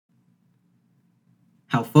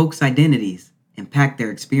How folks' identities impact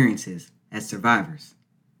their experiences as survivors.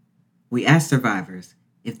 We asked survivors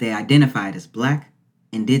if they identified as Black,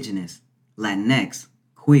 Indigenous, Latinx,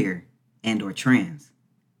 queer, and/or trans.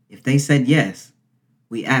 If they said yes,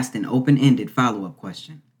 we asked an open-ended follow-up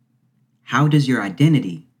question. How does your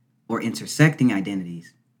identity or intersecting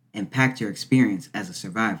identities impact your experience as a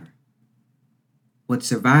survivor? What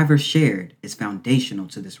survivors shared is foundational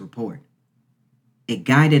to this report. It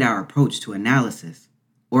guided our approach to analysis,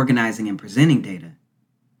 organizing and presenting data,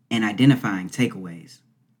 and identifying takeaways.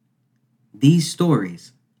 These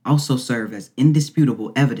stories also serve as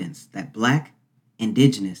indisputable evidence that Black,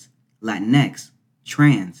 Indigenous, Latinx,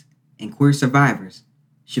 trans, and queer survivors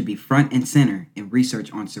should be front and center in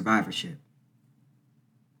research on survivorship.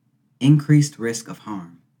 Increased risk of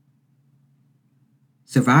harm.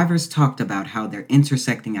 Survivors talked about how their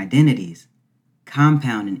intersecting identities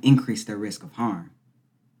compound and increase their risk of harm.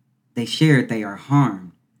 They shared they are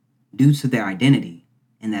harmed due to their identity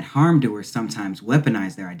and that harm doers sometimes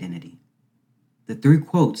weaponize their identity. The 3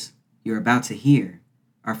 quotes you're about to hear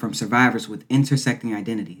are from survivors with intersecting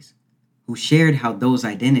identities who shared how those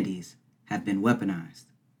identities have been weaponized.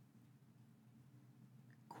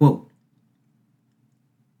 Quote,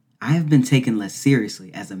 I have been taken less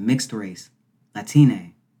seriously as a mixed race,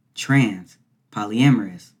 Latina, trans,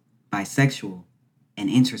 polyamorous, bisexual, and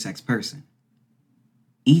intersex person.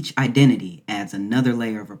 Each identity adds another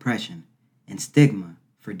layer of oppression and stigma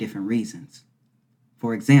for different reasons.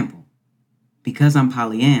 For example, because I'm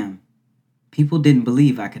polyam, people didn't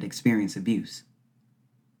believe I could experience abuse.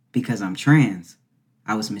 Because I'm trans,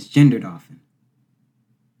 I was misgendered often.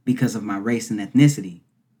 Because of my race and ethnicity,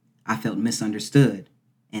 I felt misunderstood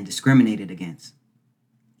and discriminated against.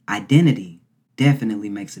 Identity definitely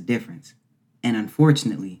makes a difference, and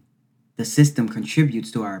unfortunately, the system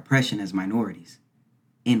contributes to our oppression as minorities.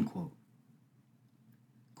 End quote.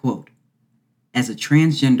 Quote, as a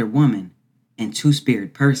transgender woman and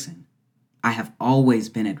two-spirit person, I have always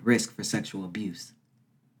been at risk for sexual abuse.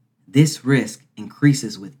 This risk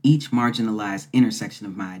increases with each marginalized intersection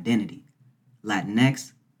of my identity,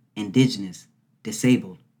 Latinx, Indigenous,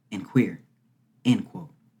 disabled, and queer. End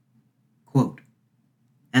quote. Quote,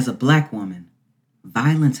 as a Black woman,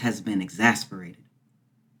 violence has been exacerbated.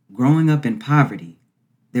 Growing up in poverty,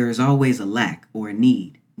 there is always a lack or a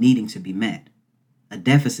need needing to be met, a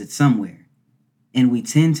deficit somewhere, and we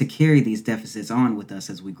tend to carry these deficits on with us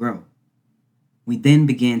as we grow. We then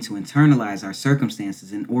begin to internalize our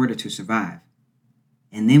circumstances in order to survive,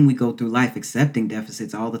 and then we go through life accepting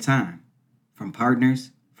deficits all the time, from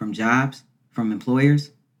partners, from jobs, from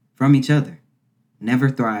employers, from each other, never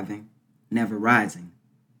thriving, never rising,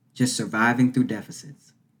 just surviving through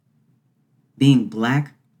deficits. Being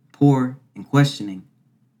Black, poor, and questioning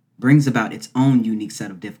brings about its own unique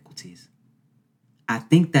set of difficulties. I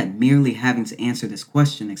think that merely having to answer this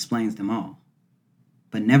question explains them all.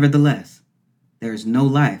 But nevertheless, there is no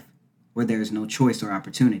life where there is no choice or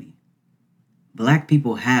opportunity. Black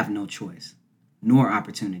people have no choice, nor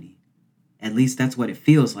opportunity. At least that's what it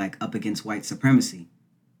feels like up against white supremacy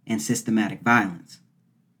and systematic violence.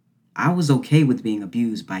 I was okay with being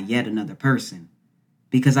abused by yet another person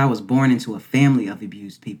because I was born into a family of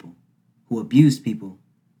abused people who abused people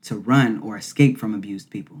to run or escape from abused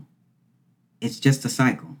people. It's just a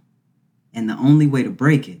cycle, and the only way to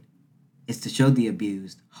break it is to show the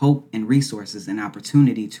abused hope and resources and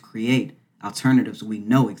opportunity to create alternatives we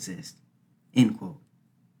know exist. End quote.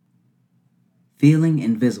 Feeling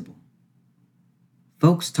invisible.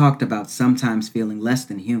 Folks talked about sometimes feeling less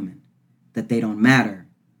than human, that they don't matter,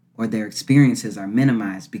 or their experiences are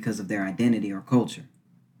minimized because of their identity or culture.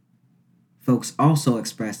 Folks also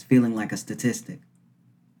expressed feeling like a statistic.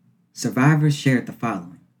 Survivors shared the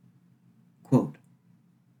following. Quote,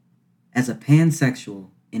 as a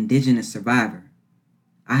pansexual, Indigenous survivor,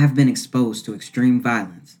 I have been exposed to extreme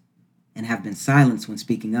violence and have been silenced when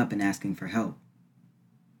speaking up and asking for help.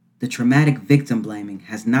 The traumatic victim blaming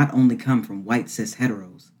has not only come from white cis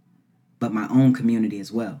heteros, but my own community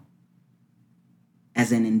as well.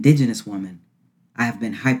 As an Indigenous woman, I have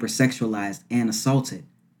been hypersexualized and assaulted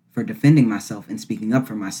for defending myself and speaking up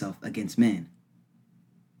for myself against men.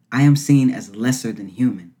 I am seen as lesser than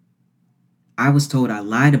human. I was told I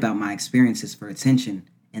lied about my experiences for attention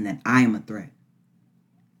and that I am a threat.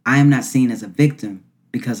 I am not seen as a victim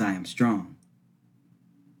because I am strong.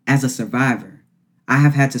 As a survivor, I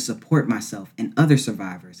have had to support myself and other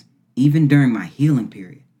survivors even during my healing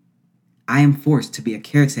period. I am forced to be a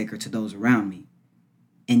caretaker to those around me,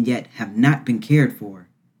 and yet have not been cared for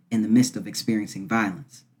in the midst of experiencing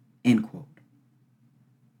violence. End quote.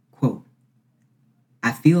 Quote,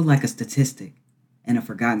 I feel like a statistic and a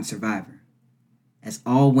forgotten survivor. as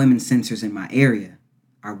all women's centers in my area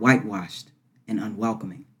are whitewashed and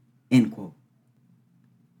unwelcoming, end quote.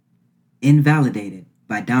 Invalidated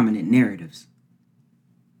by dominant narratives.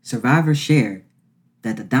 Survivors shared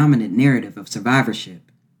that the dominant narrative of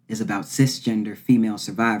survivorship is about cisgender female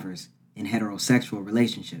survivors in heterosexual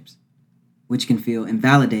relationships, which can feel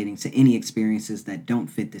invalidating to any experiences that don't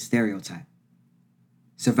fit this stereotype.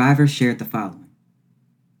 Survivors shared the following,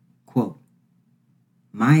 quote,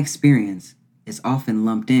 "My experience is often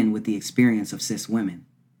lumped in with the experience of cis women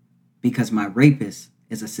because my rapist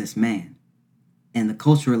is a cis man, and the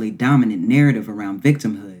culturally dominant narrative around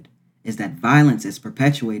victimhood is that violence is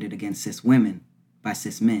perpetuated against cis women by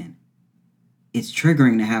cis men. It's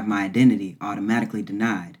triggering to have my identity automatically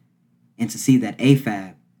denied and to see that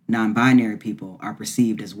AFAB, non-binary people, are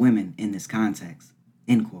perceived as women in this context,"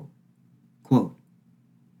 end quote. Quote,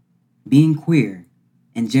 "Being queer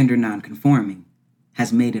and gender non-conforming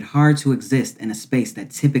has made it hard to exist in a space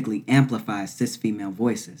that typically amplifies cis female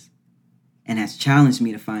voices and has challenged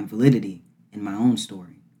me to find validity in my own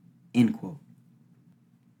story," end quote.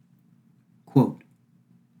 Quote,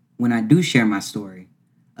 "When I do share my story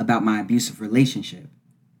about my abusive relationship,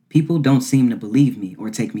 people don't seem to believe me or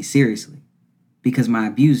take me seriously because my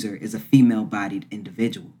abuser is a female-bodied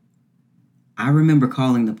individual. I remember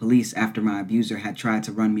calling the police after my abuser had tried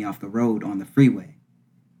to run me off the road on the freeway,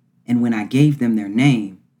 and when I gave them their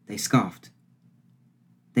name, they scoffed.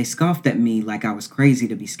 They scoffed at me like I was crazy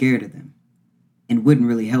to be scared of them and wouldn't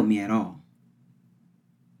really help me at all.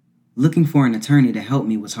 Looking for an attorney to help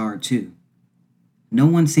me was hard too. No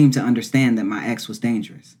one seemed to understand that my ex was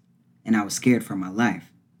dangerous, and I was scared for my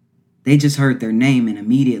life. They just heard their name and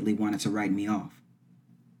immediately wanted to write me off.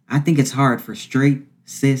 I think it's hard for straight,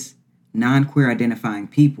 cis, non-queer identifying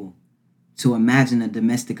people to imagine a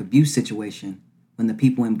domestic abuse situation when the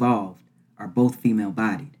people involved are both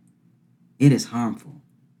female-bodied. It is harmful,"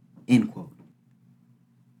 end quote.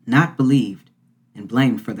 Not believed and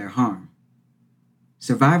blamed for their harm.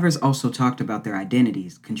 Survivors also talked about their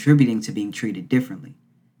identities contributing to being treated differently,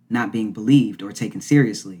 not being believed or taken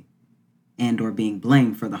seriously, and or being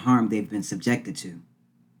blamed for the harm they've been subjected to.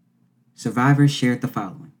 Survivors shared the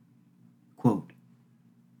following, quote,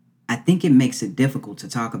 "I think it makes it difficult to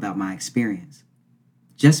talk about my experience,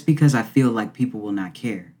 just because I feel like people will not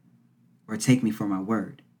care or take me for my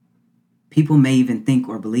word. People may even think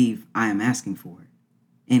or believe I am asking for it,"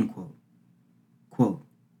 end quote. Quote,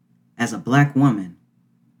 "As a Black woman,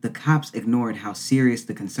 the cops ignored how serious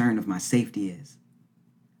the concern of my safety is.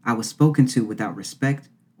 I was spoken to without respect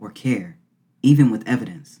or care, even with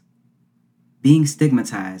evidence. Being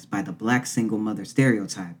stigmatized by the Black single mother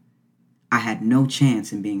stereotype, I had no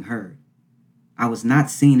chance in being heard. I was not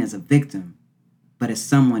seen as a victim, but as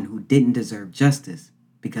someone who didn't deserve justice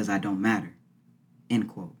because I don't matter," end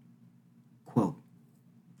quote. Quote,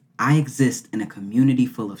 "I exist in a community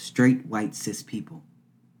full of straight white cis people.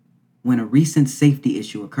 When a recent safety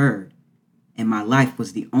issue occurred, and my life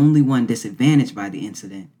was the only one disadvantaged by the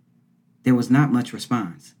incident, there was not much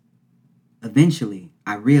response. Eventually,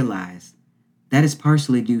 I realized that is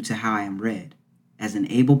partially due to how I am read, as an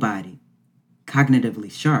able-bodied, cognitively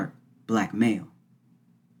sharp Black male.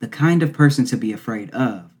 The kind of person to be afraid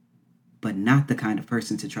of, but not the kind of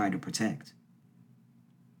person to try to protect.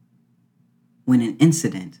 When an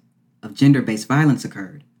incident of gender-based violence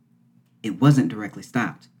occurred, it wasn't directly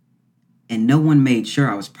stopped, and no one made sure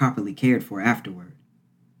I was properly cared for afterward.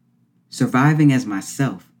 Surviving as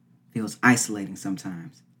myself feels isolating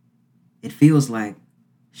sometimes. It feels like,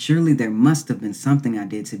 surely there must have been something I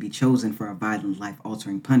did to be chosen for a violent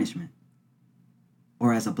life-altering punishment.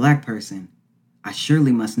 Or as a Black person, I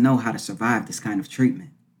surely must know how to survive this kind of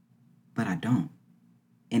treatment, but I don't,"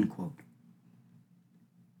 end quote.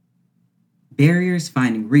 Barriers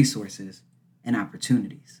finding resources and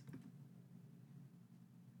opportunities.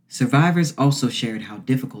 Survivors also shared how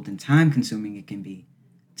difficult and time-consuming it can be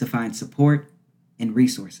to find support and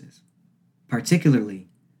resources, particularly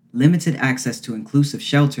limited access to inclusive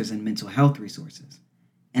shelters and mental health resources,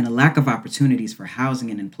 and a lack of opportunities for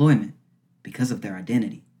housing and employment because of their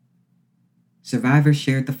identity. Survivors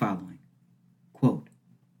shared the following, quote,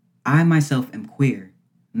 "I myself am queer,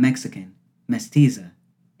 Mexican, mestiza,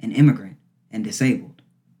 an immigrant, and disabled.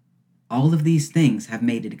 All of these things have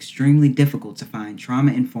made it extremely difficult to find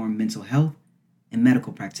trauma-informed mental health and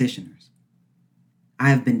medical practitioners. I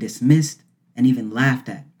have been dismissed and even laughed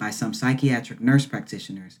at by some psychiatric nurse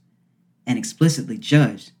practitioners and explicitly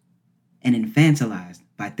judged and infantilized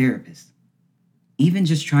by therapists. Even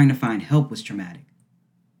just trying to find help was traumatic,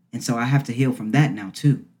 and so I have to heal from that now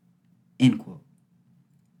too," end quote.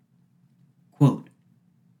 Quote,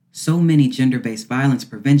 "So many gender-based violence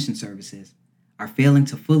prevention services are failing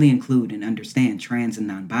to fully include and understand trans and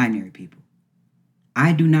non-binary people.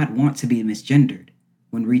 I do not want to be misgendered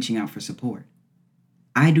when reaching out for support.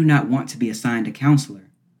 I do not want to be assigned a counselor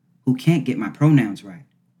who can't get my pronouns right.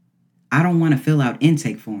 I don't want to fill out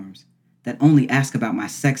intake forms that only ask about my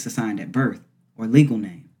sex assigned at birth or legal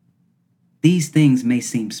name. These things may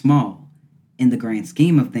seem small in the grand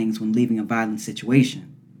scheme of things when leaving a violent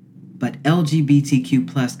situation, but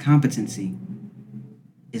LGBTQ plus competency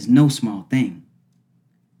is no small thing.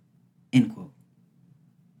 End quote.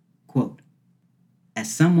 Quote,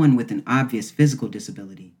 as someone with an obvious physical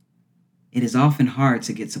disability, it is often hard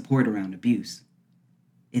to get support around abuse.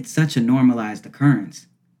 It's such a normalized occurrence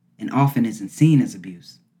and often isn't seen as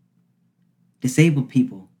abuse. Disabled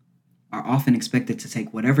people are often expected to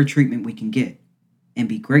take whatever treatment we can get and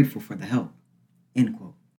be grateful for the help. End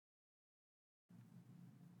quote.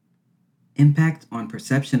 Impact on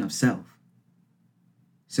perception of self.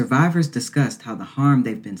 Survivors discussed how the harm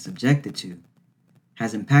they've been subjected to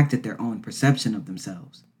has impacted their own perception of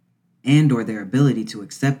themselves and or their ability to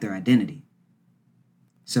accept their identity.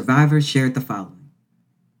 Survivors shared the following,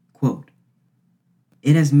 quote,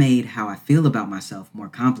 it has made how I feel about myself more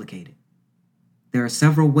complicated. There are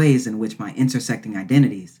several ways in which my intersecting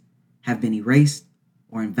identities have been erased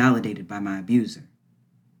or invalidated by my abuser.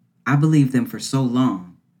 I believed them for so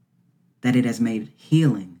long that it has made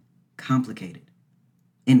healing complicated.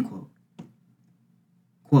 End quote.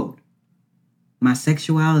 Quote, my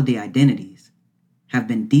sexuality identities have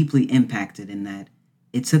been deeply impacted in that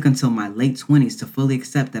it took until my late 20s to fully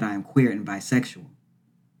accept that I am queer and bisexual.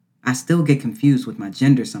 I still get confused with my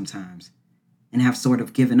gender sometimes and have sort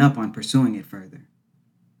of given up on pursuing it further.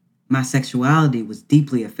 My sexuality was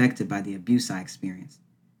deeply affected by the abuse I experienced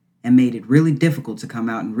and made it really difficult to come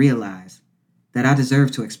out and realize that I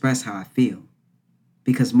deserve to express how I feel,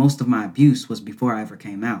 because most of my abuse was before I ever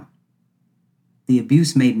came out. The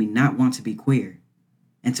abuse made me not want to be queer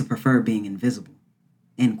and to prefer being invisible.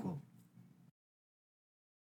 End quote.